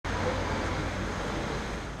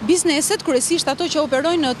Bizneset, kryesisht ato që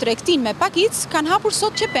operojnë në tregtin me pakicë, kanë hapur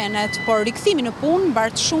sot qepenet, por rikthimi në punë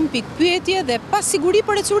mbart shumë pikë pyetje dhe pasiguri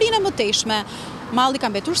për ecurinë e mëtejshme. Malli ka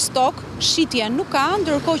mbetur stok, shitja nuk ka,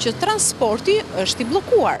 ndërkohë që transporti është i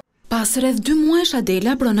bllokuar. Pas rreth 2 muajsh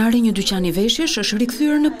Adela, pronari një dyqani veshjesh, është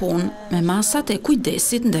rikthyer në punë me masat e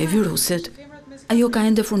kujdesit ndaj virusit. Ajo ka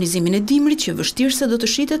ende furnizimin e dimrit që vështirë se do të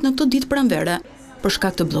shitet në këto ditë pranvere. Për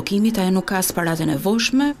shkak të bllokimit, ajo nuk ka as paratë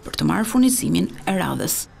nevojshme për të marrë furnizimin e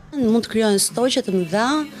radhës. Mund të krijohen stoqe të mëdha,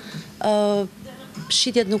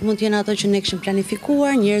 shitjet nuk mund të jenë ato që ne kishim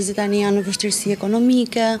planifikuar, njerëzit tani janë në vështirësi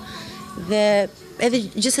ekonomike dhe edhe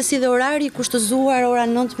gjithsesi dhe orari i kushtëzuar ora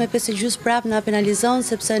 9:05 prapë na penalizon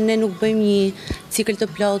sepse ne nuk bëjmë një cikël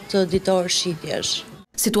të plotë ditor shitjesh.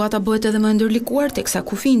 Situata bëhet edhe më ndërlikuar teksa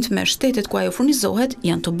kufijt me shtetet ku ajo furnizohet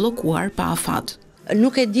janë të bllokuar pa afat.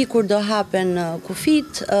 Nuk e di kur do hapen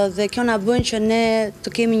kufit dhe kjo na bën që ne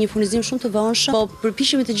të kemi një furnizim shumë të vonshëm, po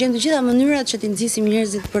përpiqemi të gjejmë të gjitha mënyrat që të nxisim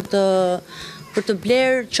njerëzit për të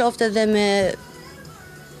bler, qoftë edhe me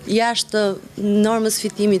jashtë normës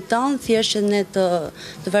fitimit tonë, thjesht që ne të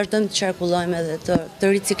vazhdojmë të qarkullojmë dhe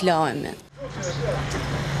të riciklohemi.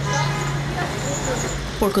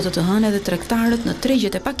 Por këtë të hënë edhe tregtarët në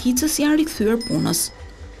tregjet e pakicës janë rikthyer punës.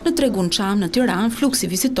 Në tregun Çam në Tiranë, fluksi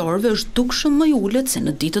vizitorëve është dukshëm më i ulët se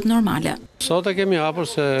në ditët normale. Sot e kemi hapur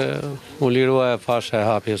se u lirua e fasha e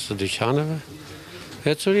hapjes së dyqaneve.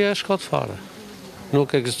 Ecuria e shkot fare.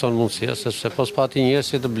 Nuk ekziston mundësia, sepse pos pati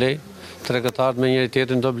njerëz që të blej, tregtarët me njëri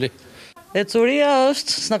tjetrin do blej. Ecuria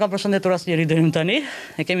është, s'na ka përshëndetur asnjëri deri më tani.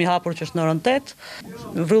 E kemi hapur që është në orën 8.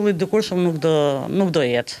 Vrylli dikurshëm nuk do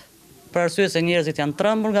jetë. Për arsye se njerëzit janë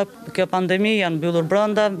trembur nga kjo pandemi, janë mbyllur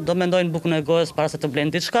brenda, do mendojnë bukën e gojës para se të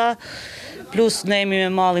blenë diçka, plus ne jemi me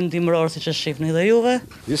mallin dimror siç e shihni dhe juve.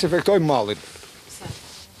 Disinfektojmë mallin.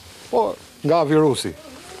 Po, nga virusi.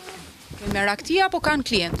 Ke merak ti apo kanë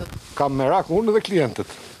klientët? Kam merak unë dhe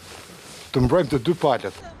klientët. Të mbrojmë të dy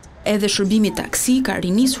palët. Edhe shërbimi taksi ka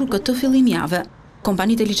rinisur këtë fillim jave.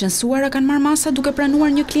 Kompanitë e licencuara kanë marrë masa duke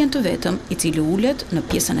pranuar një klient të vetëm, i cili ulet në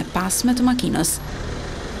pjesën e pasme të makinës.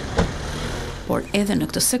 Por edhe në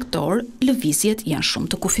këtë sektor, lëvizjet janë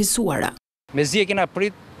shumë të kufizuara. Mezi e kena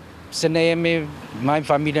prit se ne majmë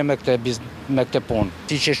familje me këtë punë.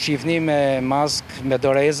 Ti që shifni me mask, me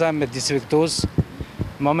doreza, me disinfektus,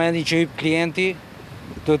 në momentin që hyp klienti,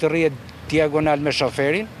 duhet të rrihet diagonal me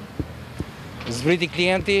shoferin, zbriti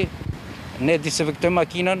klienti, ne disinfektojmë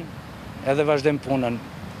makinën edhe vazhdojmë punën.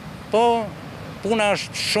 Po, puna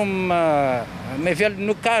është shumë, me fjalë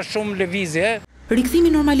nuk ka shumë lëvizje. Rikthimi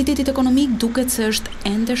i normalitetit ekonomik duket se është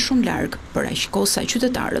ende shumë larg, për aq kohë sa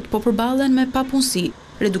qytetarët po përballen me papunësi,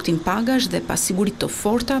 reduktim pagash dhe pasiguri të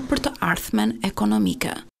forta për të ardhmen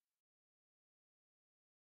ekonomike.